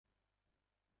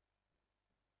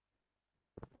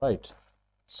Right,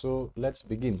 so let's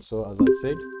begin. So as I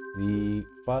said, the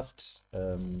first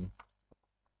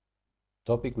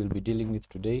topic we'll be dealing with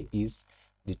today is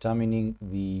determining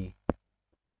the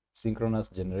synchronous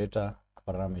generator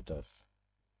parameters.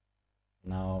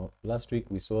 Now, last week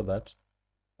we saw that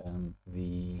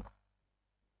the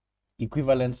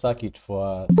equivalent circuit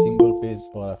for a single phase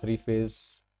or a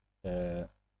three-phase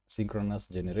synchronous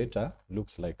generator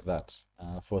looks like that.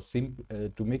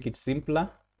 To make it simpler,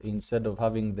 instead of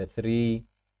having the three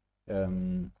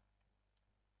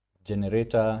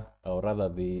generator, or rather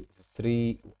the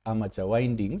three armature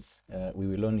windings, we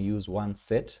will only use one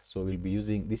set. So we'll be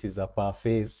using, this is a per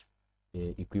phase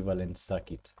equivalent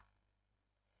circuit.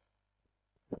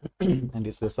 And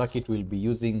it's the circuit we'll be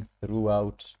using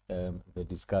throughout the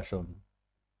discussion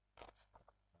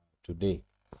today.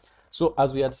 So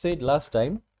as we had said last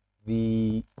time,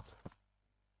 the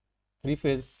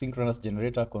three-phase synchronous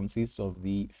generator consists of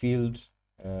the field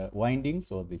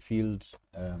windings, or the field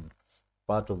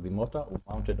part of the motor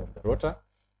mounted on the rotor,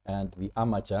 and the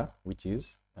armature, which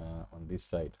is on this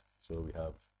side. So we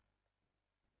have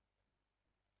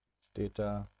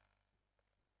stator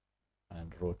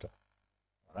and rotor.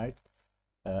 All right.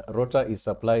 Rotor is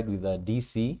supplied with a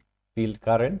DC field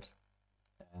current,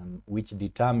 which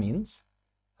determines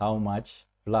how much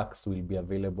flux will be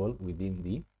available within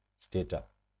the stator.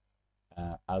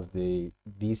 As the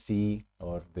DC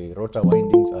or the rotor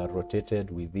windings are rotated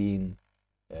within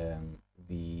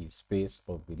the space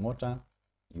of the motor,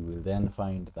 you will then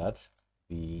find that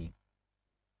an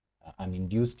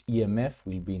induced EMF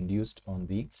will be induced on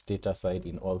the stator side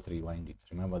in all three windings.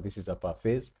 Remember, this is a per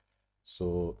phase,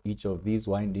 so each of these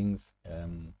windings,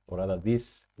 or rather there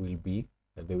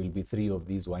will be three of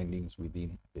these windings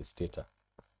within the stator.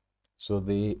 So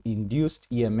the induced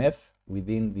EMF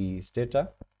within the stator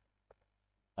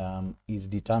is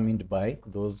determined by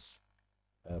those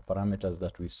parameters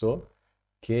that we saw.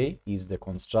 K is the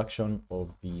construction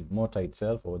of the motor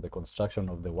itself, or the construction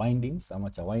of the windings,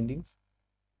 armature windings.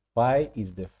 Phi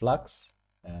is the flux,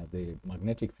 the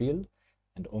magnetic field,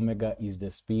 and omega is the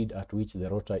speed at which the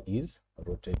rotor is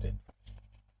rotated.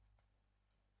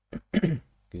 Excuse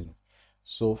me.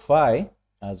 So phi,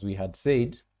 as we had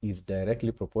said, is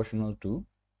directly proportional to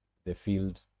the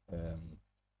field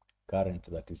current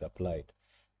that is applied,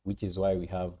 which is why we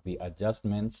have the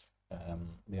adjustments,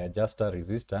 the adjuster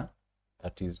resistor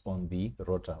that is on the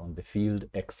rotor, on the field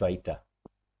exciter,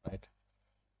 right?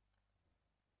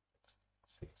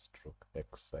 Let's say stroke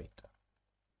exciter.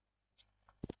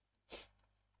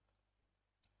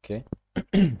 Okay.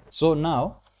 So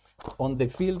now on the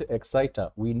field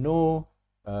exciter, we know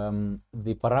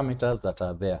the parameters that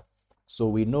are there. So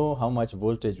we know how much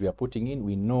voltage we are putting in,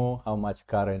 we know how much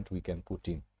current we can put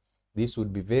in. This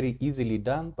would be very easily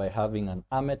done by having an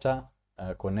ammeter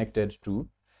connected to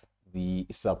the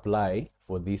supply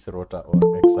for this rotor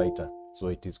or exciter. So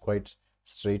it is quite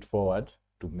straightforward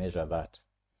to measure that.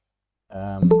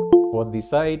 For the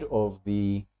side of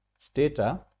the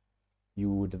stator,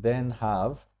 you would then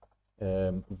have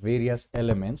various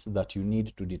elements that you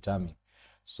need to determine.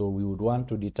 So we would want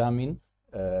to determine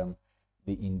the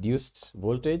induced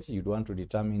voltage, you'd want to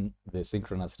determine the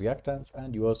synchronous reactance,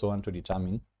 and you also want to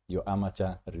determine your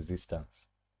armature resistance,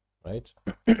 right?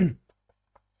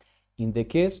 In the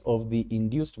case of the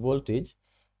induced voltage,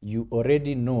 you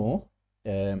already know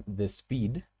the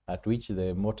speed at which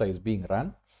the motor is being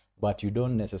run, but you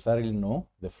don't necessarily know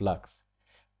the flux.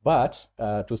 But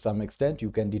to some extent, you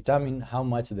can determine how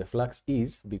much the flux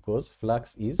is, because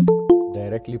flux is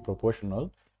directly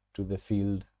proportional to the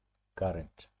field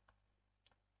current.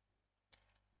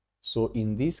 So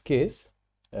in this case,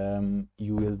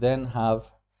 you will then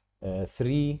have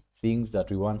three things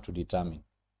that we want to determine,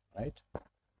 right?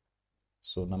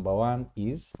 So number one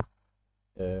is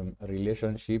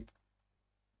relationship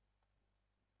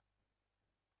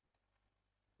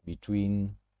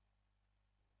between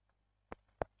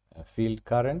field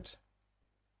current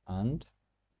and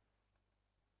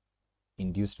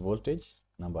induced voltage.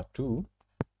 Number two,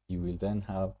 you will then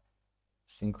have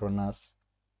synchronous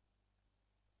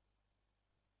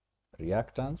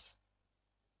reactance,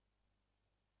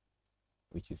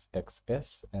 which is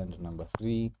XS. And number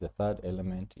three, the third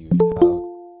element, you will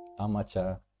have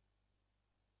armature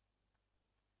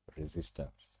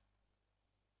resistance,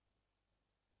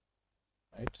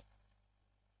 right?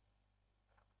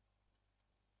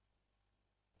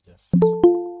 Just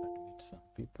admit some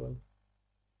people.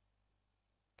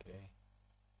 Okay.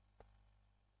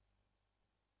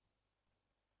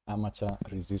 Armature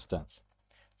resistance.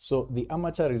 So the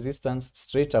armature resistance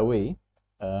straight away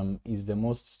is the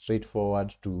most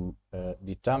straightforward to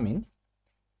determine,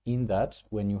 in that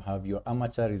when you have your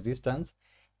armature resistance,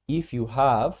 if you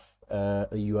have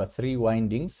your 3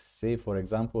 windings, say for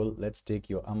example, let's take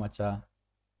your armature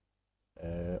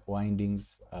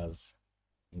windings as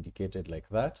indicated like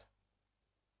that.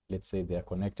 Let's say they are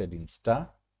connected in star.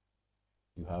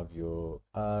 You have your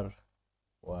R,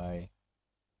 Y,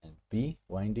 and P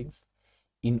windings.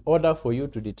 In order for you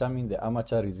to determine the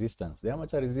armature resistance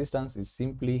is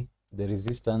simply the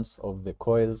resistance of the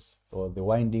coils or the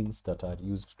windings that are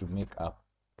used to make up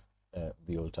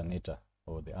the alternator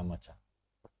or the armature.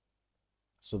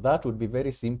 So that would be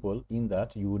very simple in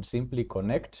that you would simply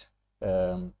connect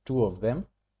 2 of them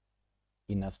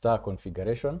in a star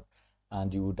configuration,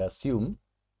 and you would assume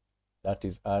that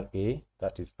is RA,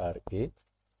 that is RA.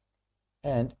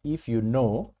 And if you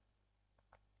know,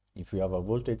 if you have a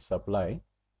voltage supply,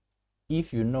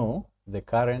 if you know the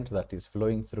current that is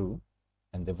flowing through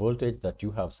and the voltage that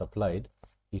you have supplied,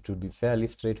 it would be fairly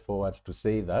straightforward to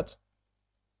say that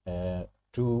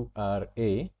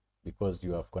 2RA, because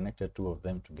you have connected 2 of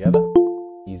them together,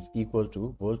 is equal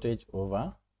to voltage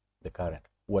over the current.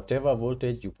 Whatever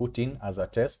voltage you put in as a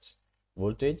test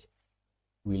voltage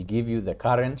will give you the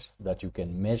current that you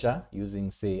can measure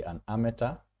using, say, an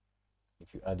ammeter,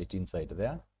 if you add it inside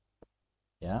there.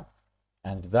 Yeah,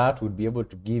 and that would be able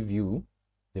to give you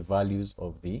the values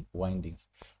of the windings.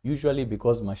 Usually,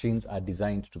 because machines are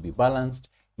designed to be balanced,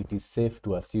 it is safe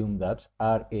to assume that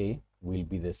RA will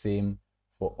be the same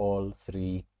for all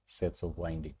 3 sets of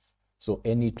windings. So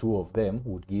any 2 of them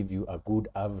would give you a good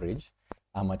average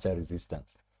armature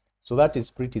resistance. So that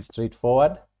is pretty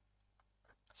straightforward.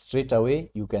 Straight away,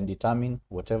 you can determine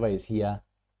whatever is here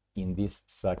in this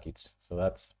circuit. So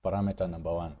that's parameter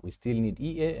number 1. We still need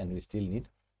EA and we still need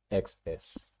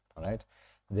XS. All right.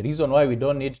 The reason why we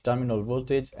don't need terminal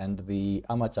voltage and the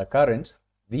armature current,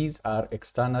 these are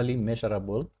externally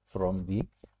measurable from the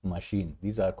machine.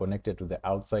 These are connected to the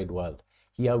outside world.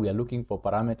 Here we are looking for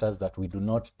parameters that we do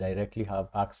not directly have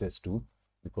access to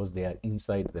because they are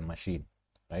inside the machine,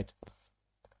 right?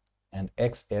 And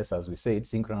XS, as we said,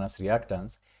 synchronous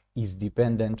reactance, is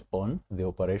dependent on the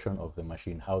operation of the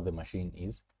machine, how the machine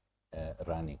is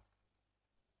running.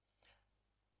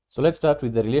 So let's start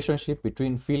with the relationship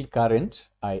between field current,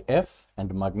 IF,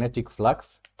 and magnetic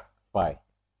flux, phi.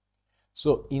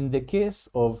 So in the case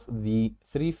of the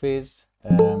 3-phase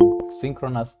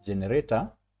synchronous generator,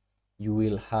 you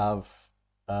will have,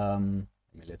 let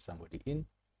me let somebody in,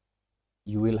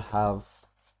 you will have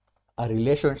a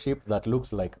relationship that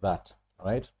looks like that,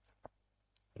 right?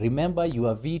 Remember,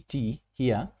 your VT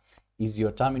here is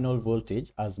your terminal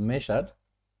voltage as measured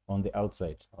on the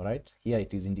outside, all right? Here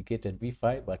it is indicated V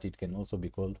phi, but it can also be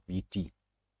called VT,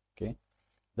 okay?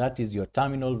 That is your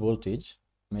terminal voltage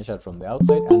measured from the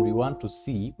outside, and we want to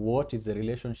see what is the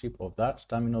relationship of that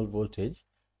terminal voltage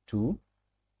to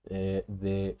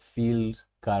the field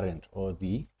current or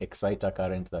the exciter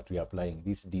current that we are applying,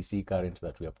 this DC current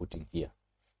that we are putting here.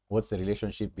 What's the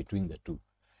relationship between the two?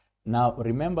 Now,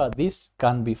 remember, this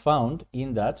can be found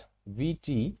in that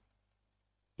VT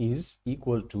is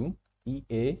equal to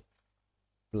EA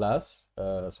plus,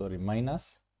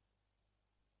 minus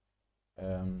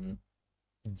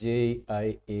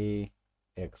JIAXS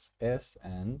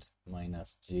and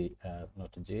minus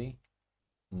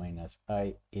minus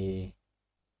IARA,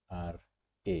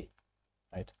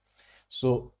 right?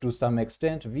 So to some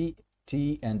extent,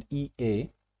 VT and EA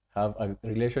have a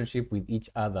relationship with each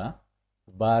other,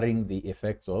 barring the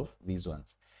effects of these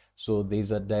ones. So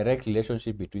there's a direct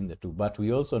relationship between the two. But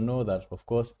we also know that, of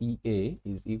course, EA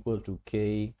is equal to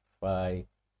K phi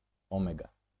omega.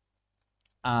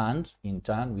 And in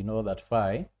turn, we know that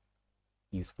phi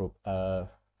is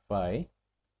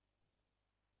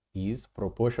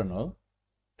proportional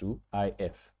to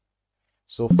IF.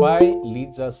 So phi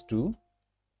leads us to,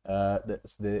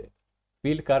 the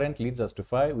field current leads us to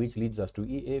phi, which leads us to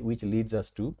EA, which leads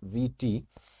us to VT,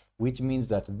 which means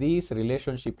that this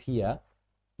relationship here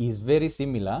is very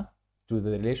similar to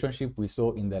the relationship we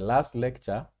saw in the last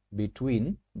lecture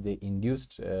between the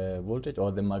induced voltage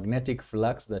or the magnetic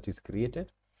flux that is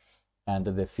created and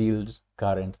the field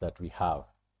current that we have,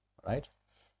 right?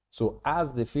 So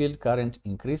as the field current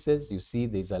increases, you see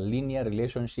there's a linear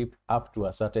relationship up to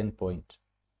a certain point.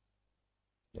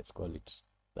 Let's call it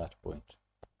that point,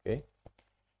 okay?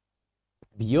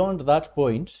 Beyond that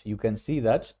point, you can see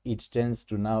that it tends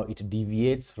to now, it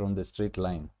deviates from the straight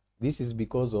line. This is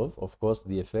because of course,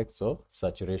 the effects of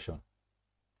saturation.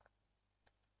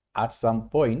 At some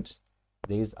point,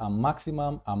 there is a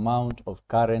maximum amount of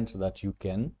current that you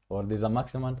can, or there's a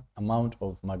maximum amount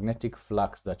of magnetic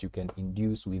flux that you can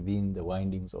induce within the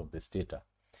windings of the stator.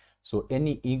 So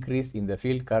any increase in the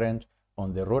field current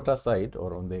on the rotor side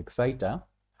or on the exciter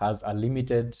has a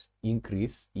limited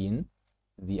increase in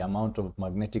the amount of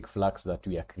magnetic flux that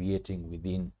we are creating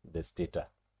within the stator.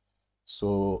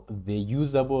 So the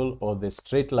usable or the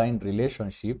straight line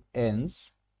relationship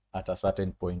ends at a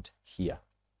certain point here.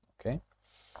 Okay.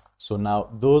 So now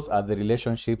those are the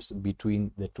relationships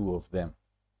between the two of them.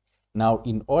 Now,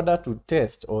 in order to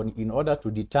test or in order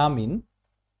to determine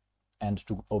and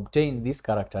to obtain this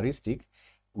characteristic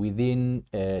within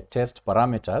test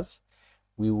parameters,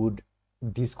 we would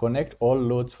disconnect all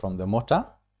loads from the motor.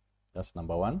 That's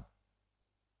number one.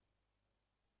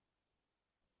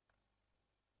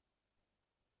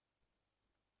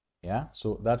 Yeah,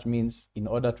 so that means in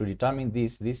order to determine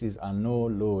this is a no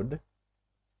load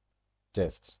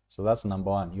test. So that's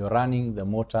number one. You're running the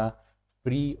motor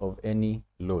free of any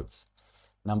loads.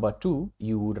 Number two,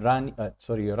 you would run,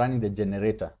 you're running the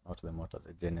generator, not the motor,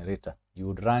 the generator. You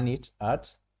would run it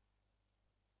at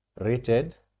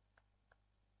rated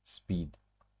speed.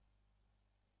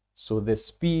 So the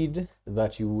speed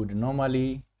that you would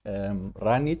normally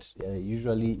run it,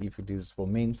 usually if it is for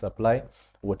main supply,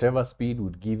 whatever speed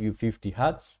would give you 50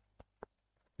 hertz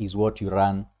is what you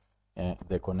run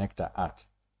the connector at.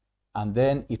 And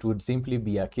then it would simply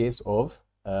be a case of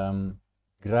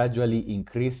gradually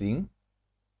increasing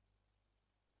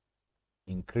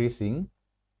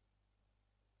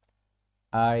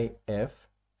IF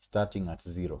starting at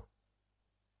 0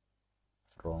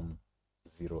 from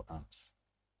 0 amps,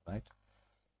 right?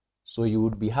 So you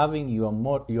would be having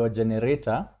your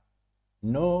generator,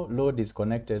 no load is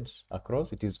connected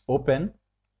across, it is open.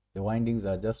 The windings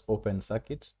are just open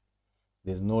circuit.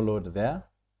 There's no load there,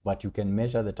 but you can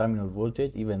measure the terminal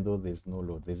voltage even though there's no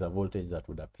load. There's a voltage that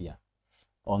would appear.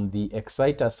 On the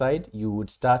exciter side, you would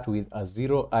start with a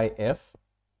 0 IF,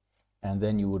 and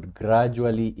then you would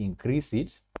gradually increase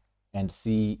it and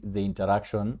see the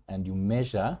interaction, and you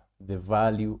measure the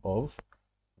value of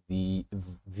the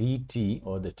VT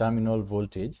or the terminal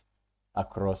voltage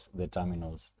across the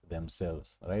terminals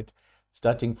themselves, right?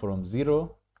 Starting from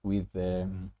 0 with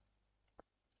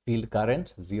field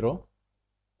current 0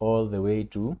 all the way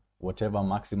to whatever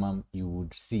maximum you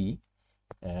would see,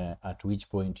 at which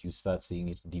point you start seeing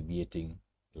it deviating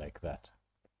like that.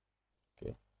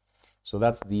 Okay, so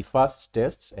that's the first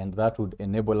test, and that would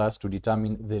enable us to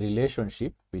determine the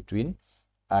relationship between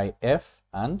IF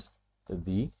and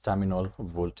the terminal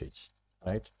voltage,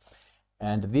 right?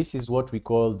 And this is what we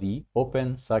call the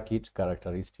open circuit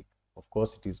characteristic. Of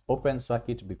course, it is open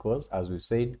circuit because, as we've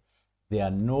said, there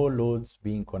are no loads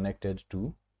being connected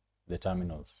to the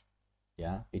terminals.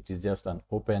 Yeah, it is just an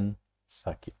open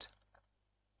circuit.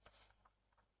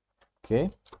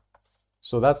 Okay,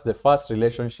 so that's the first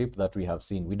relationship that we have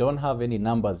seen. We don't have any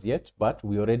numbers yet, but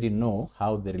we already know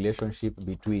how the relationship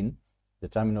between the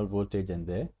terminal voltage and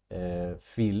the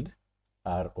field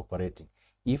are operating.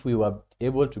 If we were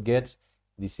able to get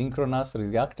the synchronous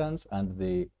reactance and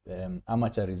the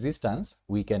armature resistance,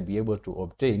 we can be able to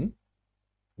obtain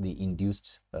the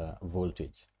induced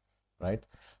voltage, right?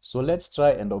 So let's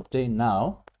try and obtain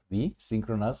now the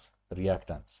synchronous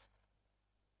reactance.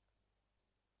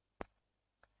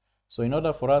 So in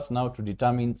order for us now to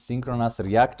determine synchronous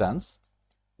reactance,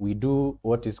 we do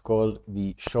what is called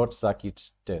the short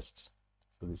circuit test.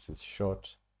 So this is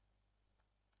short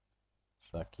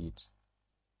circuit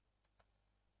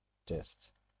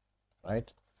test,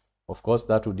 right? Of course,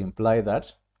 that would imply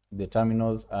that the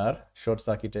terminals are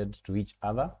short-circuited to each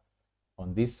other.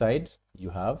 On this side, you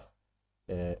have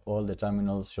all the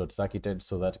terminals short-circuited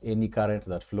so that any current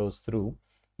that flows through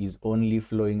is only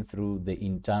flowing through the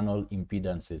internal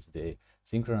impedances, the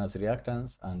synchronous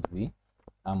reactance and the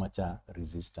armature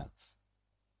resistance.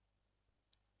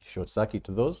 Short-circuit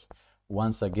those.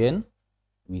 Once again,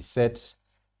 we set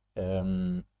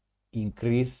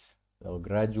increase or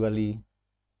gradually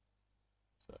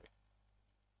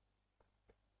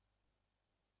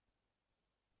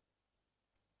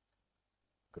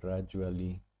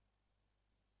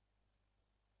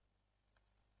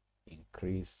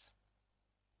increase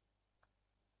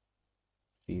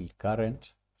field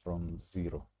current from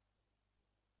 0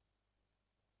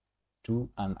 to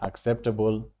an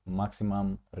acceptable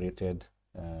maximum rated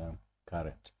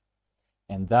current.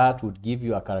 And that would give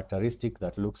you a characteristic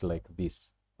that looks like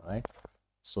this, right?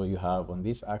 So you have on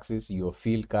this axis your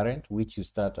field current, which you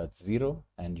start at 0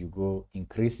 and you go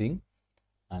increasing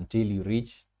until you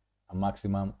reach a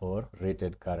maximum or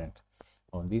rated current.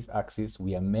 On this axis,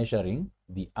 we are measuring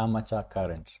the armature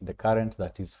current, the current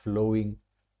that is flowing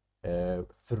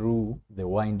through the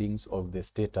windings of the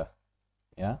stator.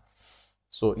 Yeah.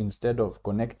 So instead of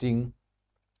connecting,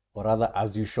 or rather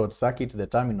as you short circuit the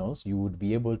terminals, you would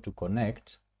be able to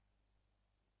connect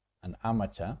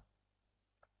armature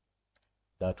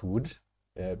that would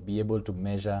be able to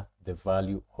measure the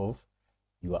value of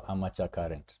your armature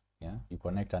current. Yeah, you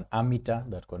connect an ammeter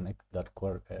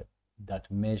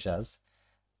that measures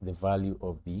the value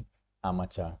of the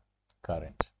armature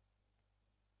current.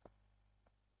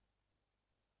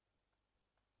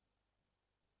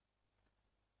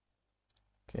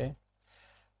 Okay,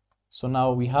 so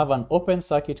now we have an open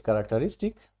circuit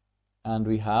characteristic and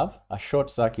we have a short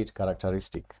circuit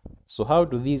characteristic. So how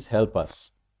do these help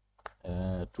us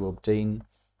to obtain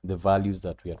the values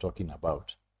that we are talking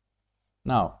about?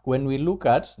 Now, when we look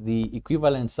at the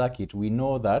equivalent circuit, we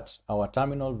know that our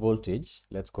terminal voltage,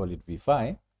 let's call it V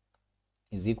phi,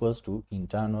 is equals to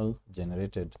internal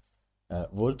generated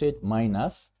voltage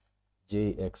minus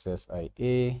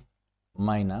JXSIA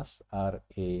minus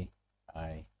RAIA.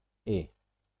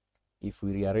 If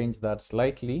we rearrange that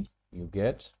slightly, you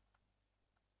get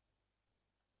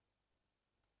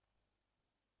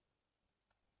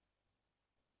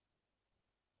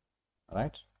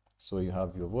right. So you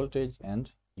have your voltage and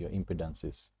your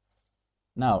impedances.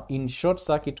 Now, in short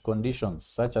circuit conditions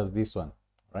such as this one,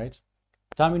 right,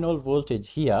 terminal voltage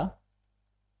here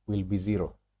will be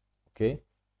 0. Okay,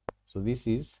 so this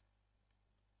is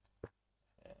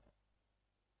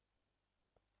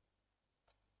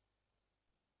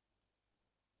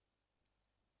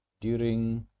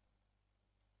during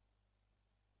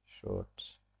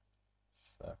short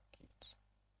circuit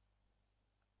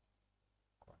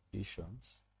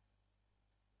conditions,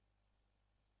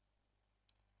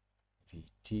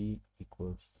 Vt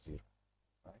equals 0,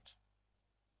 right?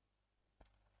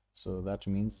 So that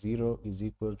means 0 is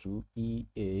equal to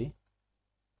EA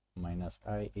minus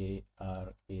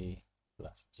IARA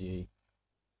plus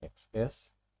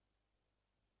JXS.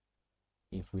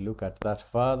 If we look at that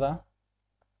further,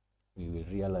 we will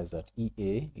realize that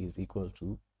EA is equal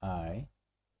to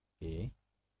IA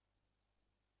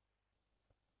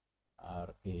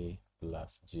RA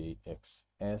plus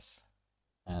JXS,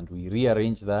 and we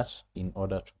rearrange that in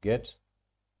order to get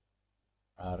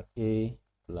RA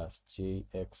plus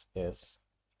JXS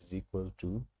is equal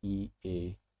to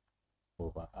EA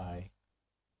over IA.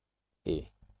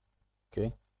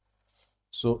 Okay,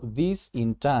 so this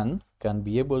in turn can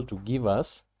be able to give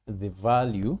us the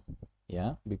value,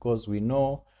 yeah, because we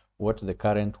know what the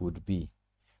current would be.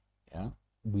 Yeah,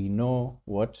 we know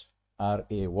what RA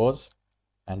was,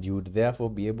 and you would therefore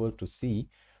be able to see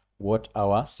what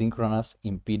our synchronous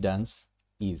impedance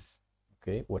is.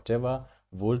 Okay, whatever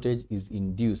voltage is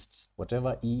induced,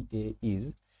 whatever EA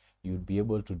is, you'd be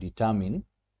able to determine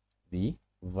the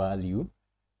value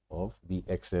of the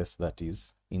excess that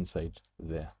is inside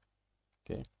there.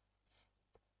 Okay,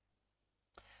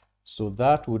 so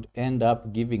that would end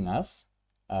up giving us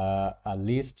a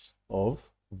list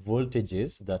of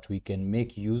voltages that we can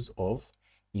make use of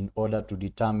in order to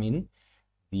determine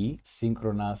the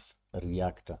synchronous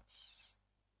reactance.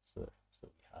 So we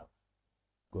have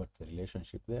got the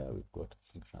relationship there, we've got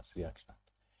synchronous reactance.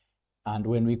 And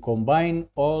when we combine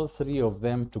all three of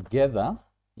them together,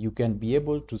 you can be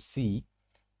able to see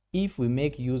if we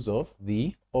make use of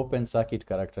the open circuit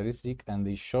characteristic and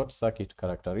the short circuit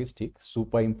characteristic,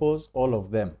 superimpose all of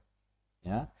them.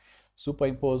 Yeah,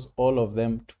 superimpose all of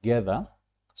them together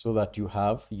so that you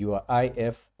have your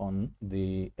IF on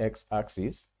the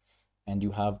x-axis and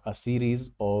you have a series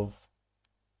of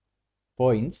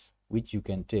points which you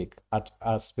can take. At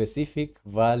a specific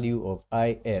value of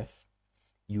IF,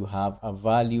 you have a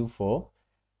value for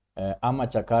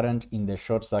armature current in the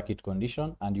short circuit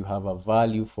condition, and you have a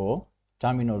value for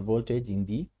terminal voltage in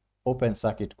the open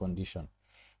circuit condition.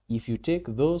 If you take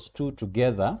those two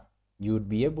together, you would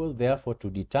be able therefore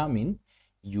to determine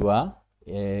your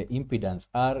impedance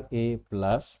RA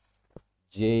plus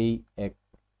JXS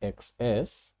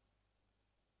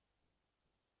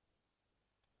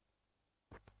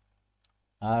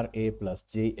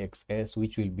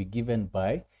which will be given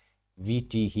by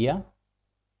VT here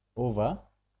over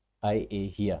IA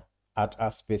here at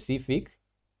a specific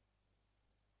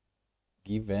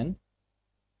given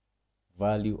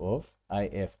value of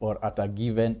IF, or at a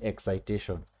given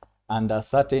excitation under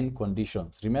certain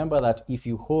conditions. Remember that if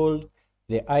you hold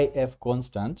the IF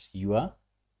constant, your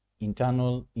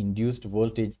internal induced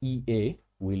voltage EA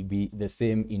will be the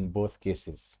same in both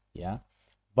cases. Yeah,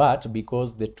 but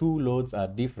because the two loads are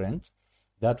different,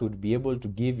 that would be able to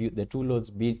give you the two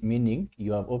loads, meaning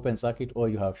you have open circuit or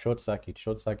you have short circuit.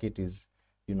 Short circuit is,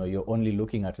 you know, you're only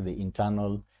looking at the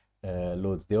internal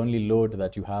loads. The only load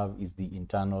that you have is the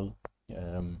internal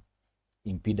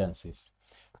impedances.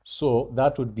 So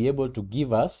that would be able to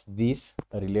give us this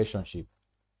relationship.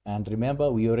 And remember,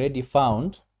 we already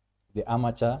found the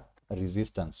armature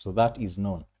resistance, so that is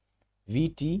known.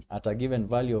 Vt at a given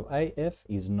value of IF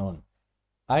is known.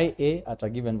 IA at a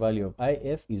given value of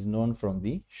IF is known from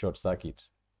the short circuit.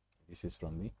 This is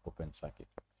from the open circuit.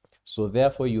 So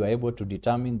therefore, you are able to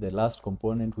determine the last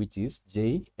component, which is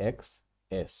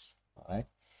JXS. All right.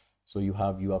 So you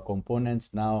have your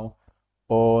components now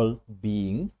all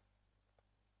being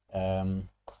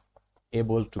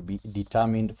able to be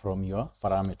determined from your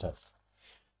parameters.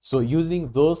 So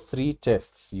using those three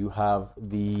tests, you have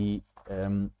the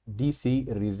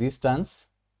DC resistance,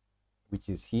 which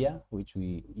is here, which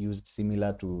we used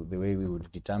similar to the way we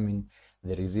would determine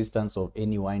the resistance of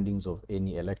any windings of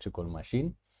any electrical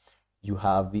machine. You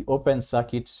have the open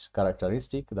circuit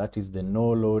characteristic, that is the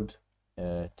no load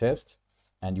test,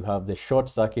 and you have the short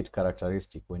circuit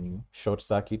characteristic when you short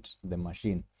circuit the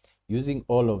machine. Using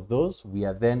all of those, we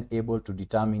are then able to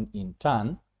determine in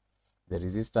turn the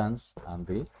resistance and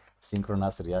the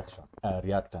synchronous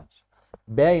reactance.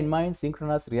 Bear in mind,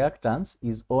 synchronous reactance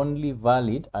is only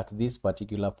valid at this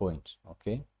particular point.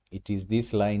 Okay, it is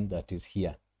this line that is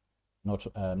here, not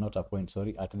a point,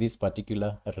 sorry, at this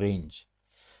particular range.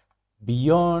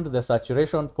 Beyond the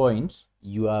saturation point,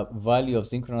 your value of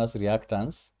synchronous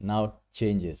reactance now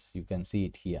changes. You can see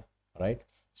it here, right?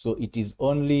 So it is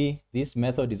only, this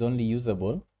method is only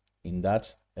usable in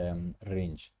that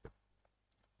range.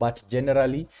 But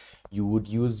generally, you would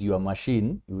use your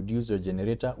machine, you would use your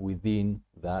generator within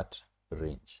that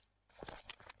range.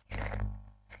 Any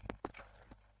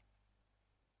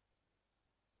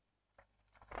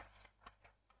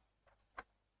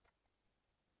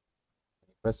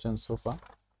questions so far?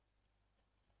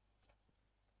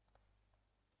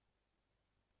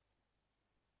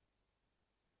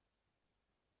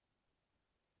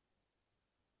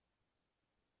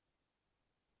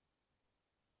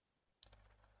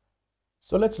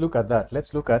 So let's look at that.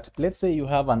 Let's say you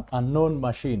have an unknown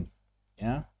machine.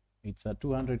 Yeah, it's a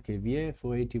 200 kVA,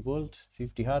 480 volt,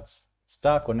 50 hertz,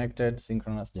 star connected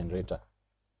synchronous generator.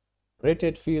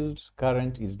 Rated field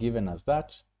current is given as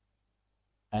that.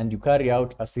 And you carry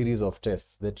out a series of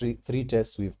tests, the three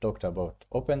tests we've talked about: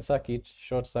 open circuit,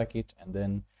 short circuit, and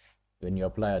then when you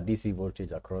apply a DC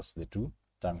voltage across the two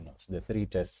terminals, the three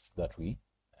tests that we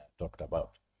talked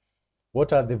about.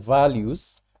 What are the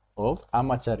values of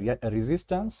armature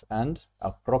resistance and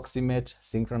approximate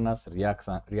synchronous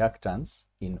reactance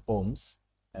in ohms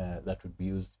that would be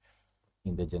used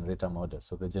in the generator model?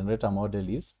 So the generator model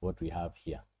is what we have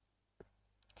here.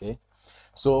 Okay,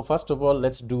 so first of all,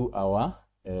 let's do our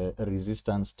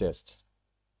resistance test.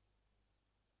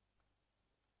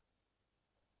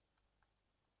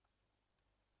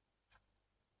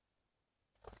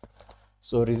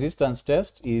 So resistance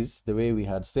test is the way we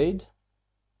had said,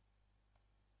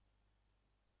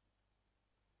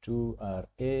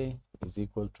 2RA is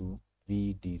equal to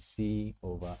VDC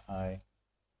over IDC,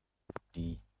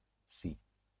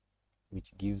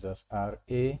 which gives us RA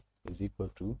is equal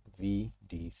to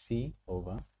VDC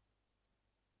over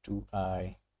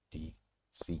 2IDC.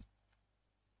 Let's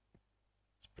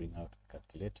bring out the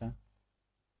calculator.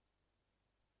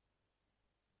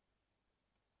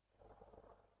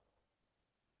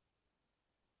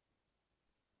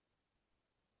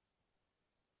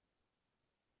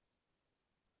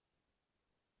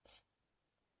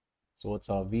 So what's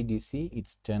our VDC?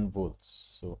 It's 10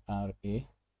 volts. So RA, 10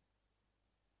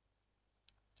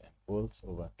 volts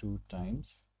over 2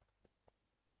 times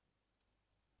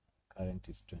current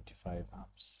is 25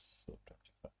 amps. So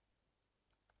 25.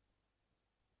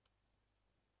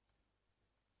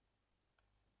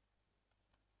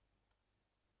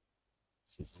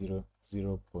 Which is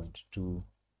 0.2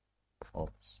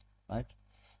 ohms, right?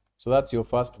 So that's your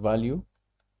first value,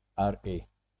 RA.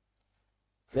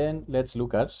 Then let's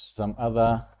look at some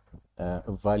other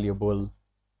valuable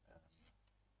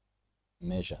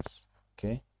measures,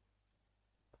 okay?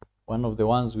 One of the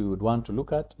ones we would want to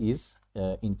look at is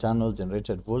internal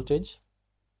generated voltage.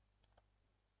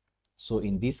 So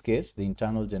in this case, the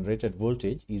internal generated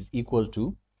voltage is equal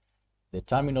to the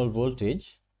terminal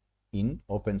voltage in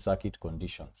open circuit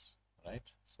conditions, right?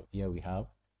 So here we have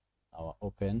our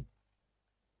open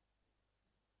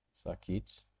circuit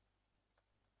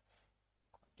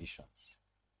conditions.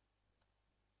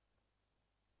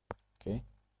 Okay,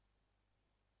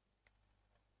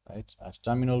 right, at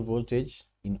terminal voltage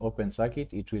in open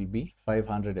circuit it will be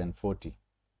 540,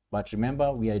 but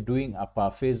remember we are doing a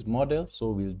per phase model, so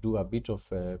we'll do a bit of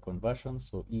conversion.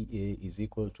 So EA is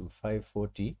equal to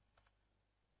 540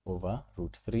 over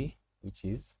root 3, which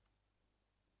is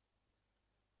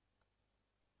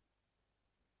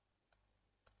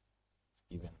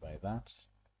given by that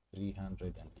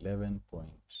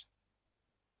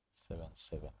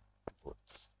 311.77.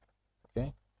 volts.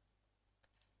 Okay.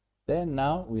 Then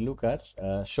now we look at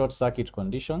short circuit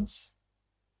conditions.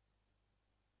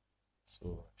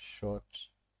 So short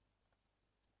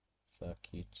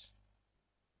circuit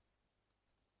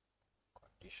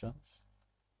conditions.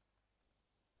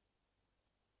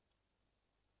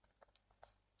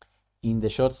 In the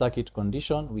short circuit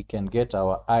condition, we can get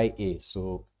our IA.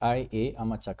 So IA,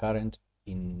 armature current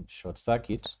in short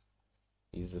circuit,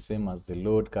 is the same as the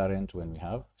load current when we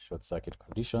have short circuit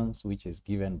conditions, which is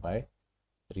given by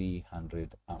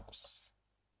 300 amps,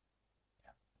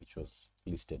 which was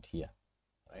listed here,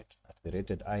 right? At the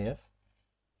rated IF,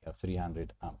 we have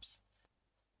 300 amps.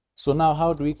 So now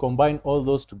how do we combine all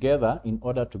those together in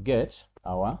order to get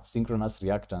our synchronous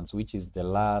reactance, which is the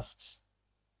last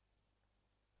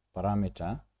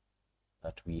parameter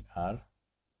that we are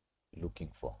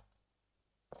looking for?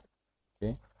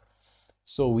 Okay.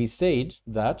 So we said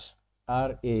that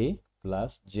RA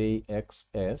plus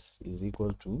JXS is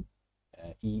equal to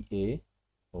EA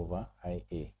over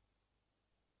IA.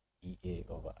 EA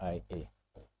over IA.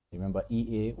 Remember,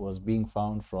 EA was being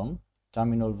found from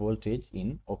terminal voltage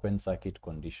in open circuit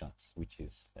conditions, which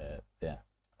is there,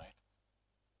 right?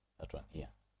 That one here.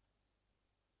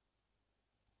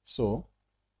 So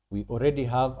we already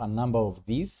have a number of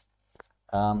these.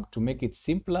 To make it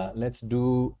simpler, let's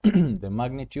do the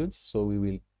magnitudes. So we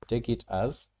will take it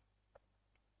as,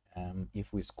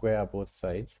 if we square both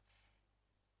sides,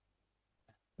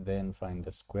 then find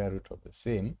the square root of the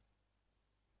same,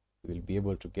 we will be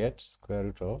able to get square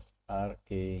root of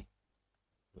RA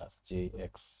plus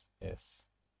JXS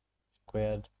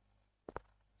squared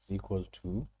is equal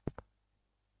to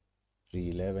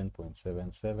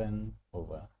 311.77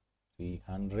 over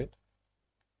 300,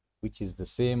 which is the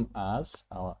same as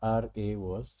our RA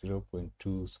was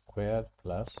 0.2 squared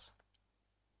plus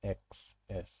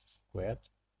XS squared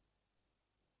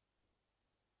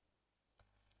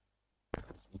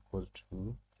is equal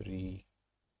to 3.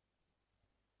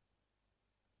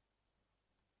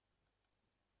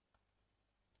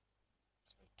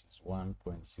 So it is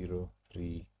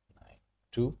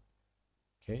 1.0392.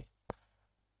 Okay.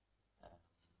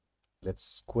 Let's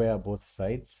square both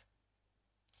sides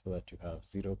so that you have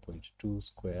 0.2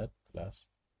 squared plus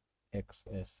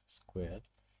XS squared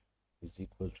is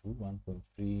equal to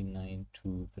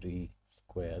 1.3923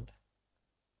 squared,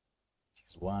 which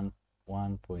is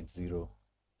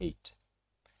 1.08.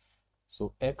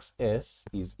 So XS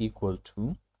is equal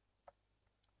to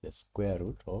the square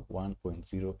root of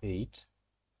 1.08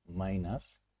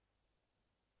 minus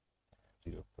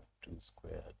 0.2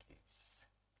 squared is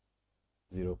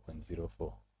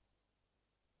 0.04.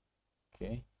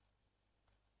 Okay.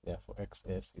 Therefore,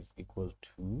 XS is equal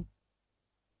to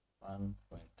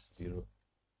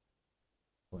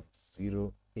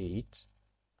 1.08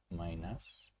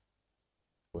 minus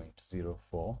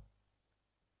 0.04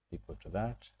 equal to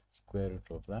that. Square root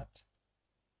of that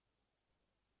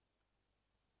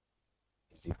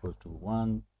is equal to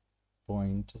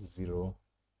 1.0,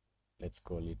 let's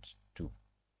call it 2.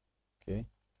 Okay.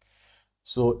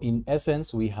 So in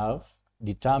essence, we have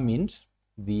determined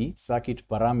the circuit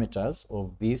parameters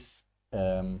of this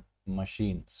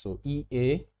machine. So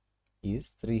EA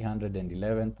is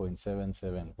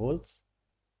 311.77 volts.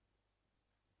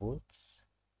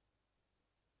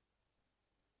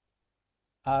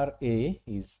 RA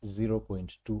is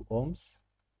 0.2 ohms.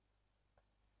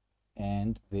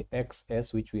 And the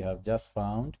XS, which we have just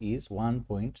found, is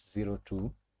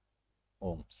 1.02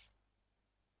 ohms.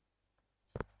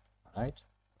 Right?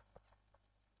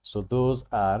 So those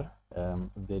are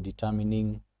the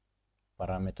determining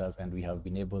parameters, and we have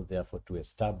been able, therefore, to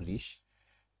establish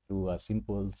through a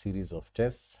simple series of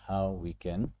tests how we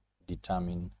can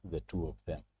determine the two of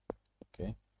them.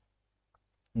 Okay.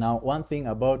 Now, one thing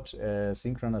about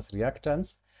synchronous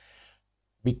reactance,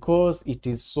 because it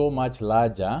is so much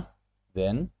larger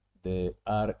than the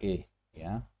RA,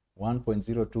 yeah,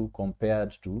 1.02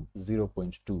 compared to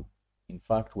 0.2. In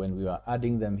fact, when we are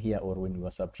adding them here or when we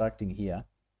are subtracting here,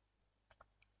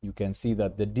 you can see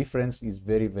that the difference is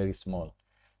very, very small.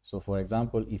 So for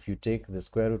example, if you take the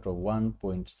square root of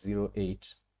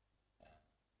 1.08,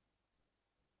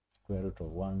 square root of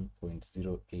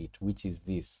 1.08, which is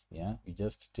this, yeah, you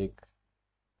just take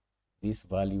this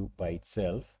value by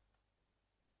itself,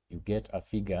 you get a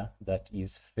figure that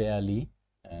is fairly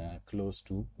close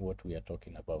to what we are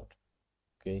talking about.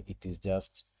 Okay, it is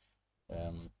just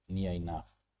near enough.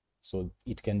 So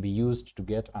it can be used to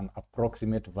get an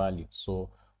approximate value. So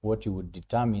what you would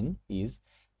determine is,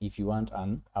 if you want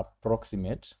an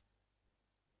approximate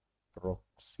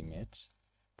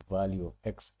value of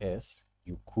XS,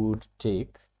 you could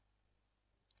take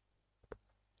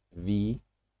V,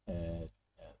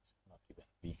 not even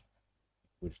V,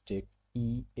 we'll take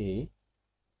EA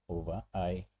over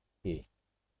IA.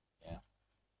 Yeah.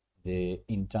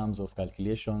 In terms of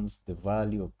calculations, the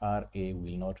value of RA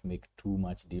will not make too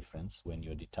much difference when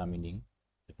you're determining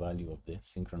the value of the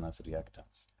synchronous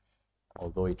reactance,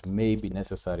 although it may be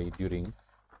necessary during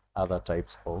other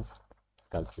types of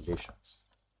calculations.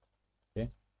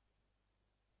 Okay.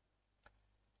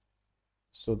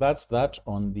 So that's that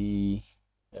on the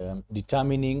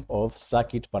determining of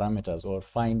circuit parameters, or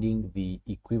finding the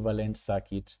equivalent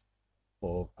circuit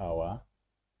of our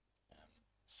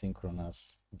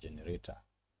synchronous generator.